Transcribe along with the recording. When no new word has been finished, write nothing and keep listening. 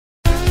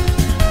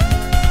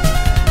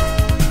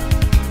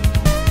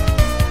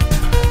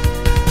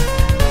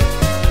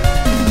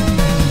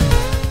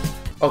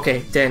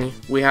Okay, Danny,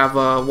 we have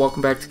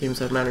welcome back to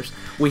Gameside Matters.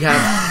 We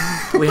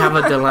have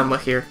a dilemma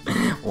here.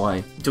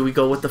 Why? Do we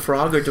go with the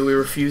frog or do we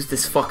refuse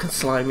this fucking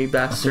slimy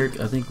bastard?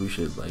 I think we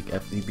should like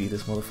FDB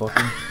this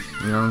motherfucker.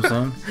 You know what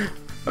I'm saying?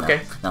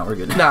 Okay. No, we're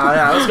good.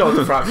 Nah, let's go with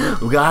the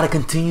frog. We gotta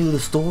continue the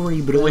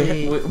story,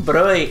 bro.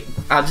 Bro,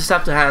 I just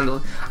have to handle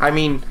it. I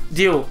mean,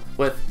 deal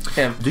with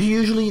him. Do you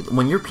usually,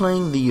 when you're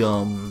playing the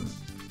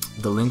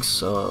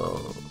Link's,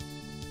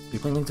 you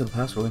playing Link to the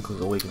Past or Link's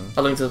Awakening?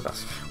 A Link to the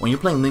Past. When you're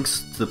playing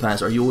Links to the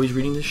Past, are you always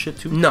reading this shit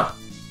too? No.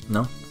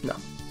 No? No.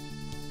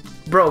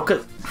 Bro,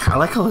 I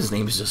like how his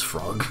name is just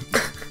Frog.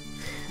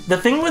 The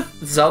thing with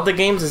Zelda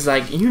games is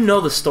like, you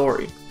know the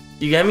story.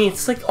 You get me?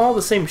 It's like all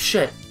the same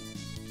shit.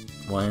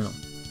 Why not?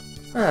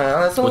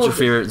 That's What's your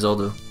favorite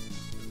Zelda?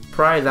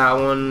 Probably that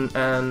one,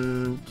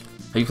 and...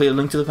 Have you played A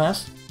Link to the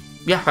Past?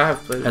 Yeah, I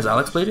have played it. Has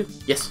Alex played it?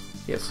 Yes.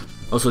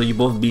 Oh, so you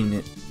both beaten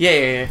it?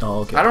 Yeah. Oh,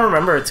 okay. I don't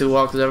remember it too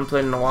well because I haven't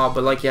played it in a while,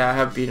 but like, yeah, I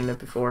have beaten it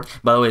before.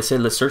 By the way, it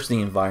said let's search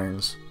the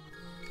environs.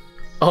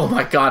 Oh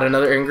my god,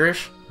 another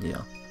English?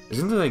 Yeah.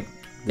 Isn't there like...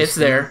 It's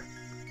there.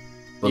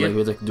 But like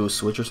we have to do a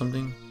switch or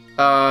something?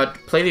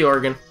 Play the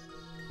organ.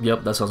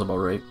 Yep, that sounds about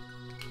right.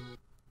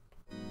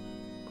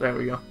 There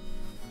we go.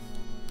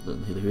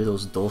 Hear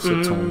those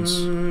dulcet tones.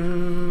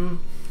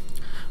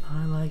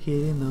 I like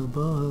it in the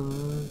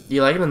butt.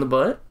 You like it in the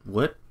butt?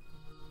 What?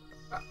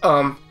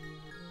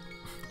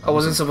 I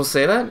wasn't supposed to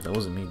say that? That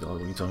wasn't me, dog.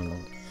 What are you talking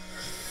about?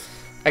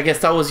 I guess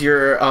that was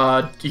your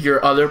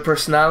other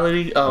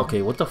personality.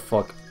 Okay, what the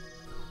fuck?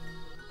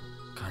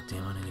 God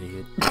damn, I'm an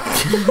idiot.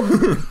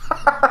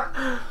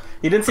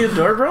 You didn't see the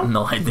door, bro?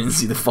 No, I didn't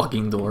see the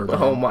fucking door, bro.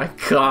 Oh my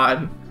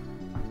god.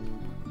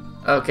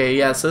 Okay,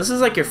 yeah, so this is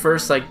like your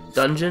first like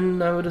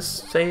dungeon, I would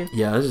say.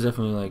 Yeah, this is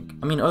definitely like,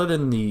 I mean, other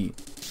than the...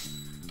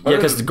 Yeah,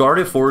 because the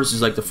Guarded Forest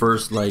is like the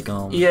first like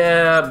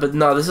Yeah, but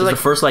no, this is like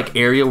the first like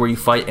area where you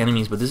fight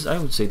enemies. But this, I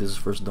would say, this is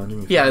the first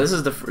dungeon. Yeah, this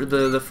is the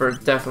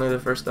first, definitely the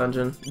first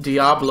dungeon.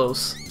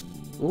 Diablos.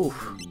 Ooh.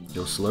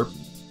 Yo, Slurp.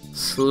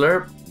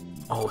 Slurp.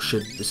 Oh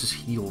shit, this is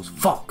heals.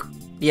 Fuck.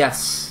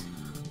 Yes.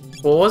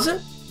 What was it?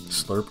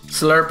 Slurp.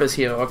 Slurp is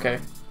heal. Okay.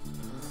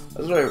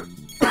 That's what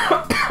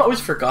I always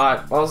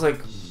forgot. I was like,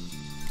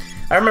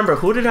 I remember,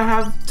 who did I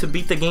have to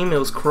beat the game? It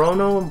was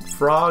Chrono,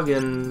 Frog,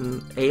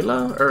 and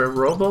Ayla? Or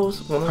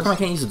Robos? How come I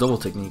can't use the double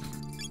technique?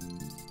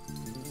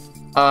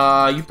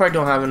 You probably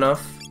don't have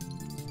enough.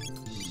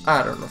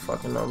 I don't know,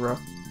 fucking know, bro.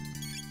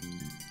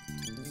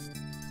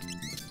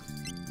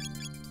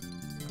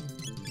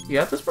 You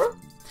got this, bro?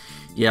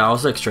 Yeah, I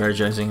was like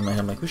strategizing in my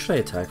head. I'm like, who should I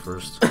attack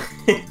first?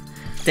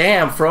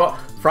 Damn, Frog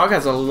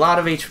has a lot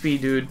of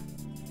HP, dude.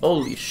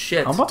 Holy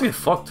shit. I'm about to get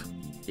fucked.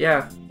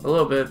 Yeah, a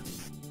little bit.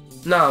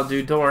 No,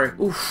 dude, don't worry.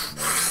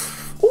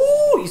 Oof.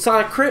 Ooh, you saw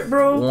that crit,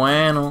 bro?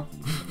 Bueno.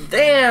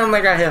 Damn,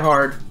 that got hit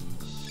hard.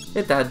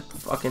 Hit that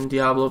fucking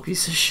Diablo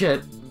piece of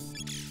shit.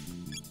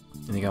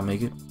 You think I'll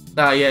make it?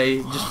 Yeah,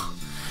 you just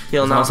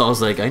heal now. I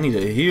was like, I need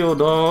a heal,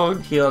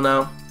 dog. Heal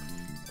now.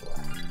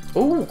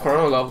 Ooh,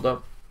 Chrono leveled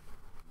up.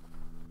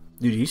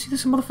 Dude, you see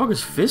this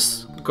motherfucker's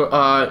fists?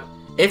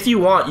 If you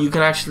want, you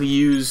can actually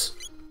use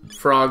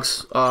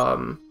Frog's,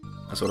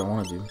 That's what I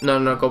want to do.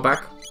 No, go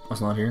back.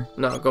 That's not here?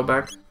 No, go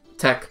back.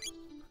 Tech.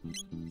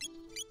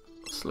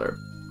 Slurp.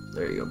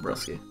 There you go,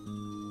 brusky.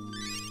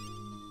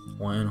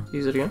 Bueno.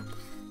 Use it again.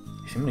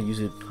 I'm gonna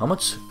use it. How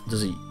much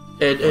does it...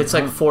 It's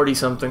like 40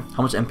 something.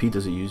 How much MP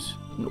does it use?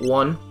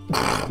 1.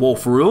 Whoa,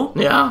 for real?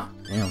 Yeah.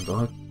 Damn,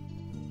 dog.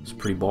 It's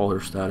pretty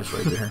baller status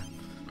right there.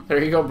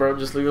 There you go, bro.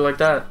 Just leave it like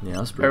that. Yeah,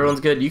 that's pretty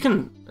Everyone's good. You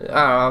can... I don't know,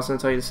 I was gonna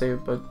tell you to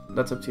save, but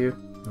that's up to you.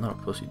 I'm not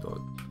a pussy,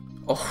 dog.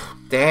 Oh,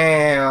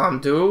 damn,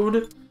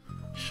 dude.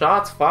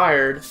 Shots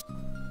fired.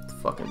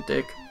 Fucking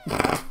dick.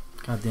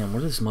 God damn,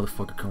 where did this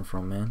motherfucker come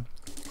from, man?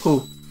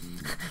 Who?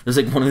 There's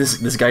like one of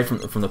this guy from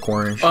the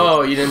corner and shit.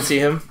 Oh, you didn't see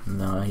him?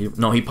 No,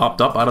 he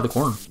popped up out of the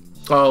corner.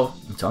 Oh.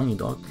 I'm telling you,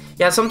 dog.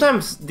 Yeah,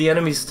 sometimes the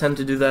enemies tend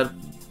to do that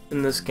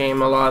in this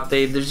game a lot.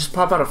 They just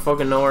pop out of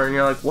fucking nowhere and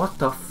you're like, what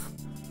the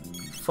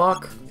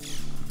fuck?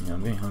 Yeah,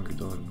 I'm getting hungry,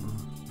 dog.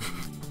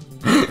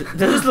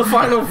 This is the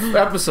final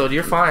episode.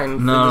 You're fine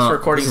for this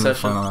recording this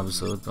session. The final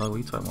episode, dog. What are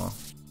you talking about?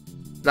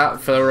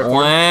 Not for the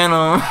recording.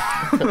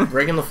 Bueno.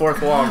 Breaking the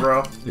fourth wall,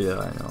 bro. Yeah,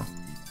 I know.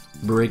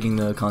 Breaking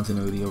the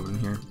continuity over in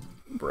here.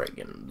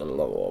 Breaking the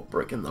law.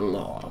 Breaking the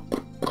law.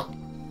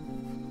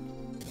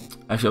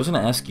 Actually, I was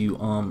gonna ask you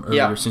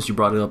earlier, since you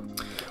brought it up.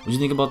 What do you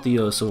think about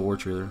the Civil War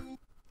trailer?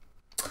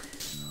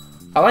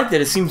 I liked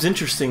it. It seems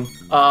interesting.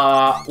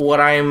 What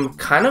I'm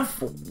kind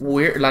of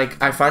weird, like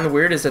I find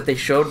weird, is that they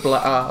showed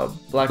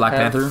Black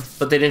Panther,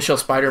 but they didn't show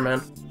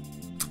Spider-Man.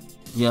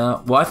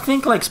 Yeah, well, I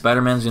think like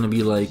Spider-Man's gonna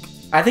be like.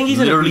 I think he's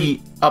literally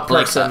gonna be a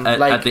person,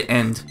 like at the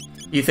end.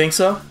 You think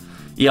so?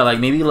 Yeah, like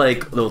maybe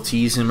like they'll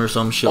tease him or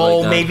some shit like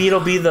that. Oh, maybe it'll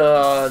be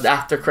the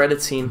after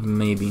credit scene.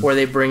 Maybe where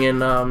they bring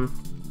in. I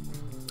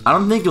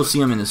don't think you'll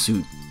see him in a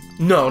suit.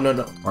 No.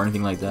 Or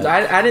anything like that.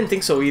 I didn't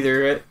think so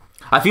either.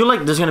 I feel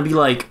like there's gonna be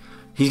like.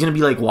 He's gonna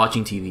be like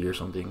watching TV or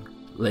something,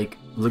 like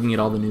looking at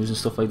all the news and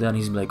stuff like that. And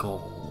he's gonna be like,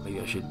 "Oh, maybe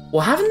I should."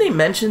 Well, haven't they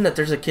mentioned that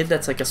there's a kid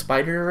that's like a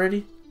spider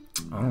already?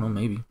 I don't know,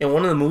 maybe. In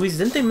one of the movies,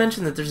 didn't they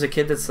mention that there's a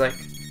kid that's like,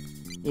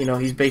 you know,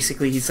 he's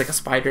like a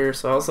spider.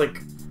 So I was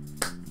like,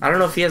 I don't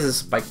know if he has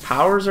his like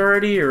powers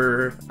already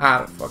or I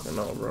don't fucking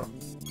know, bro.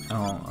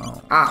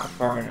 I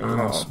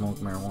don't smoke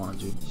marijuana,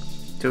 dude.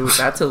 Dude,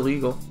 that's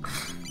illegal.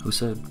 Who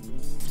said?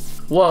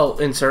 Well,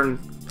 in certain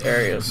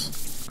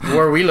areas.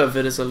 Where we live,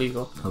 it is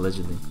illegal.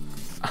 Allegedly.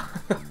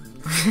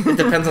 It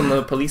depends on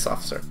the police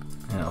officer.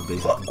 Yeah,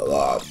 basically.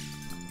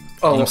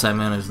 Oh, Gameside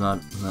man does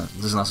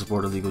not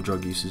support illegal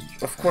drug usage.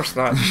 of course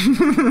not.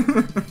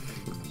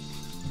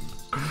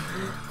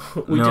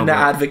 We do not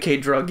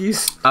advocate drug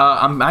use.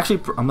 I'm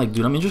like,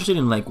 dude, I'm interested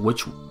in like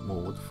which. Whoa,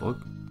 what the fuck?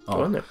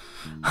 Go in there.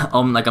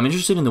 Like I'm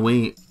interested in the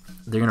way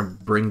they're gonna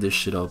bring this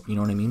shit up. You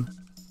know what I mean?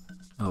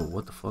 Oh,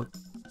 what the fuck?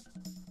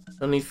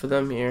 No need for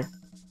them here.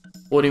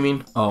 What do you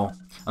mean? Oh,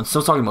 I'm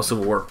still talking about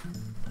Civil War.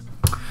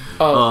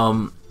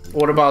 Oh.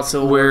 What about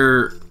Civil War?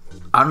 Where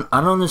I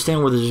don't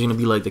understand whether there's gonna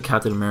be like the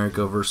Captain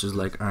America versus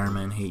like Iron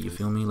Man hate. You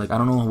feel me? Like I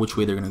don't know which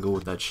way they're gonna go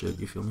with that shit.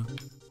 You feel me?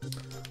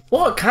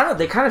 Well,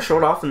 they kind of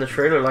showed off in the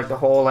trailer, like the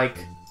whole like,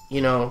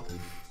 you know,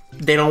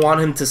 they don't want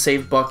him to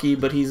save Bucky,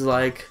 but he's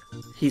like,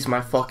 he's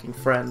my fucking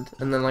friend,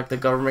 and then like the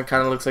government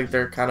kind of looks like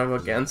they're kind of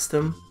against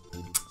him.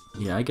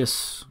 Yeah, I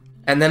guess.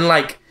 And then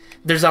like,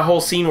 there's a whole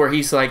scene where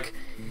he's like,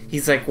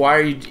 why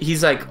are you?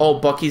 He's like, oh,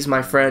 Bucky's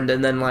my friend,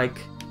 and then like,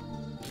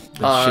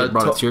 shit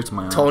brought a tear to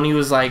my eye. Tony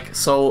was like,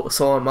 so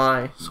am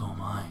I. So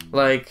am I.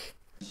 Like,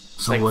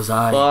 so like, was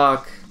I.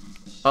 Fuck.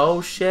 Oh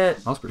shit.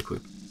 That was pretty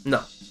quick.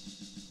 No.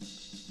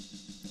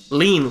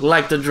 Lean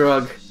like the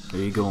drug.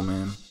 There you go,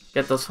 man.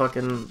 Get those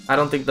fucking. I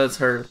don't think that's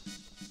her.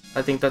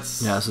 I think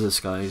that's. Yeah, it's a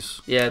disguise.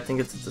 Yeah, I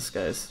think it's a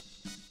disguise.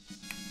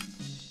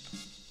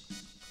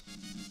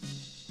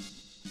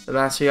 The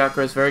Master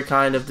Yakura is very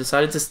kind. Have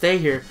decided to stay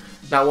here.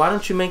 Now, why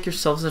don't you make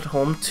yourselves at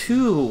home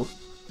too?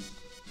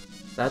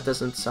 That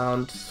doesn't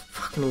sound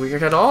fucking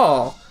weird at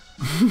all.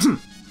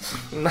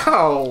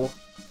 No.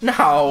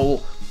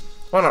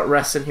 Why not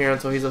rest in here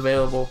until he's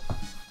available?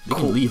 You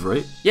can leave,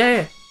 right?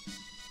 Yeah.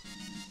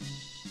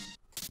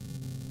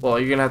 Well,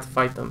 you're gonna have to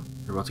fight them.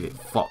 You're about to get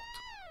fucked.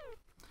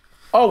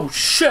 Oh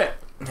shit!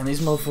 And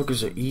these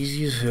motherfuckers are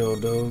easy as hell,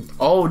 dog.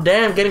 Oh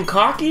damn, getting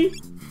cocky?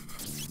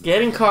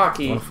 Getting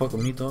cocky. Wanna fuck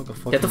with me, dog?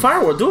 Get the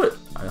firewall, do it.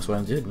 That's what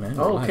I did, man.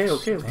 Oh,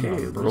 Relax. okay.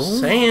 Damn, bro.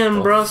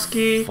 Sam,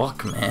 broski.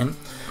 Fuck, man.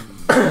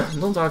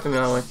 Don't talk to me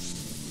that way. I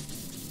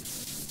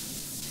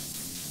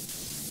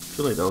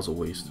feel like that was a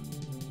waste.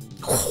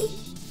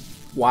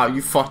 Wow,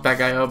 you fucked that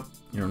guy up.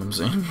 You know what I'm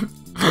saying?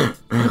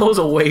 It was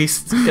a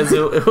waste, because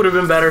it would have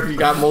been better if you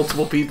got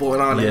multiple people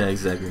in on it. Yeah,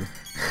 exactly.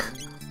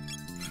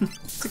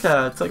 It's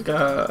like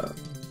a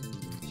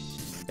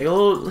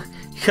little.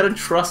 You gotta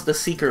trust the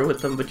seeker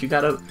with them, but you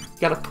gotta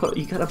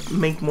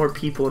make more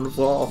people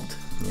involved.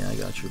 Yeah, I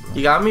got you, bro.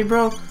 You got me,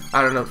 bro?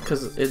 I don't know,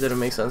 because it didn't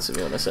make sense to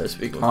me when I started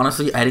speaking.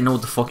 Honestly, I didn't know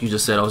what the fuck you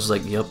just said. I was just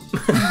like, yep.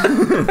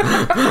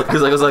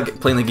 Because I was like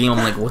playing the game, I'm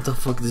like, what the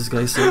fuck did this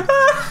guy say?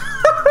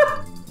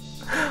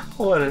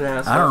 What an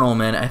asshole. I don't know,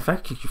 man. In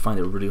fact, you find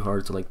it really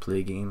hard to like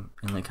play a game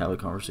and like have a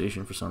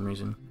conversation for some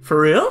reason.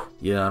 For real?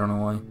 Yeah, I don't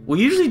know why. We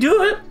usually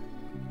do it.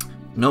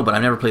 No, but I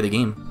never played the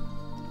game.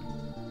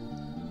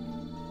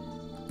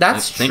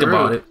 That's true. Think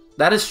about it.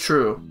 That is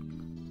true.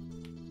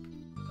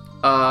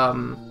 I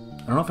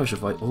don't know if I should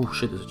fight. Oh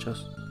shit, there's a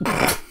chest.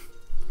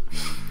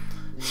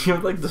 You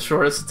have like the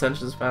shortest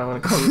attention span when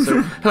it comes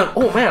to. Like,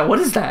 oh man, what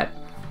is that?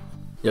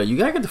 Yo, you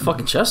gotta get the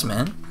fucking chest,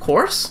 man. Of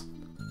course.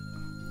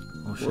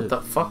 Oh shit. What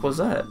the fuck was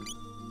that?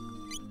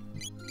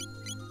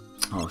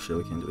 Oh shit,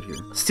 we can't do it here.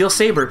 Steel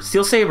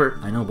saber.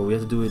 I know, but we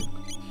have to do it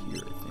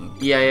here, I think.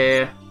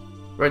 Yeah.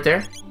 Right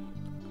there.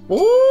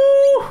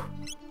 Ooh.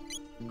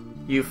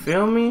 You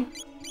feel me?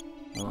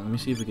 Well, let me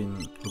see if we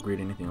can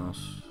upgrade anything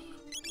else.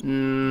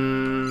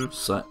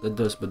 That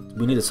does, but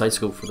we need a side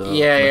scope for the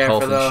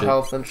health for the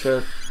health and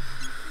shit.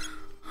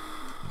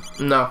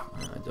 No.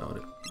 I doubt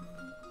it.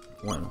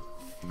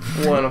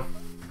 Bueno.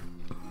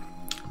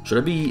 Should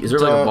I be? Is there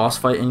like a boss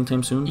fight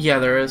anytime soon? Yeah,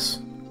 there is.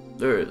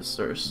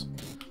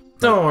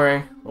 Don't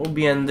worry, we'll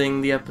be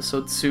ending the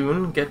episode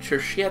soon. Get your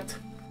shit.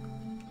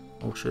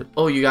 Oh shit.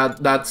 Oh, you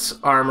got that's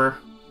armor.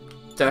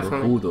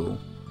 Definitely. For who though?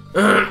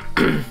 I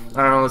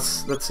don't know.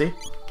 Let's see.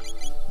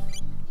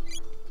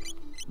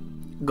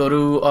 Go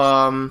to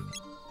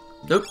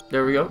Nope.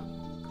 There we go.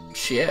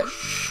 Shit.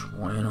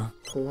 Bueno.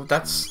 Oh,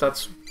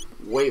 that's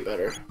way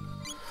better.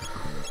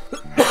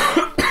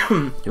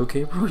 You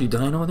okay, bro? You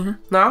dying over there?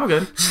 No, I'm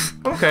good.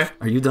 Okay.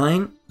 Are you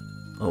dying?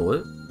 Oh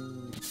what?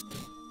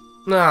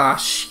 Ah,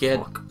 shit.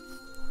 Fuck.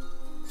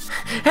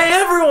 Hey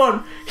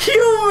everyone!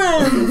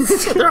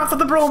 Humans! They're after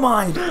the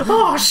bromide!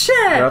 Oh shit!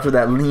 They're after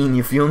that lean,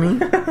 you feel me?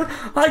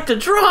 Like the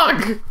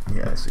drug!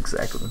 Yes,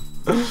 exactly.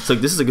 So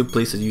this is a good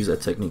place to use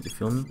that technique, you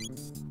feel me?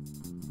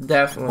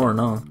 Definitely. Or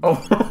no. Oh.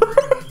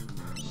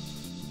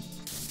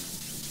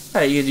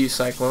 Hey, you could use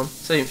Cyclone.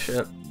 Same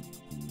shit.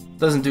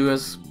 Doesn't do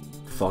as...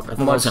 Fuck, I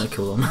thought I was gonna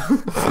kill them.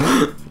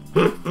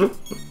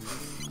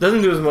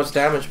 Doesn't do as much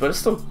damage, but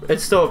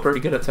it's still a pretty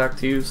good attack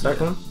to use,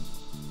 Cyclone.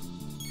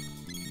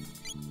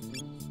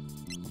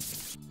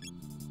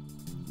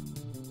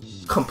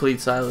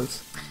 Complete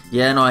silence.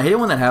 Yeah, no, I hate it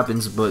when that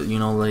happens, but you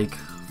know, like,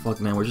 fuck,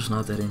 man, we're just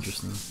not that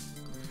interesting.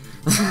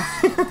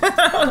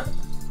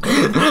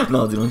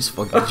 No, dude, I'm just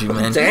fucking with you,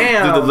 man.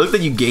 Damn. Dude, the look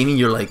that you gave me,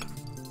 you're like,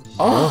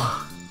 oh.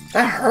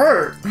 That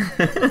hurt.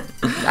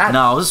 No,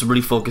 I was just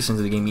really focused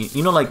into the game.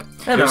 You know, like,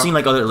 you ever seen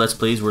like other Let's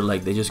Plays where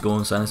like they just go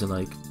in silence and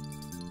like,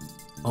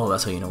 oh,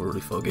 that's how you know we're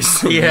really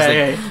focused.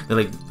 Yeah,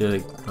 like, They're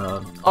like,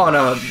 oh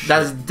no,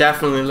 that's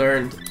definitely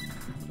learned.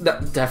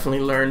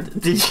 Definitely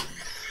learned. Did you?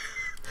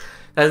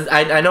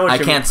 I know what I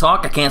can't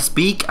talk. I can't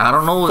speak. I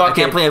don't know. I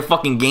can't play a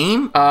fucking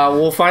game.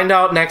 We'll find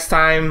out next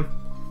time.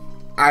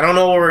 I don't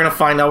know what we're gonna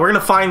find out. We're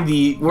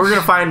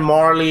gonna find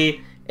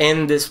Marley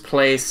in this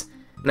place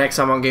next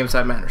time on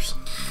Gameside Matters.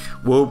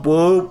 Whoop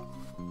whoop.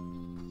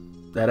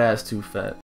 That ass too fat.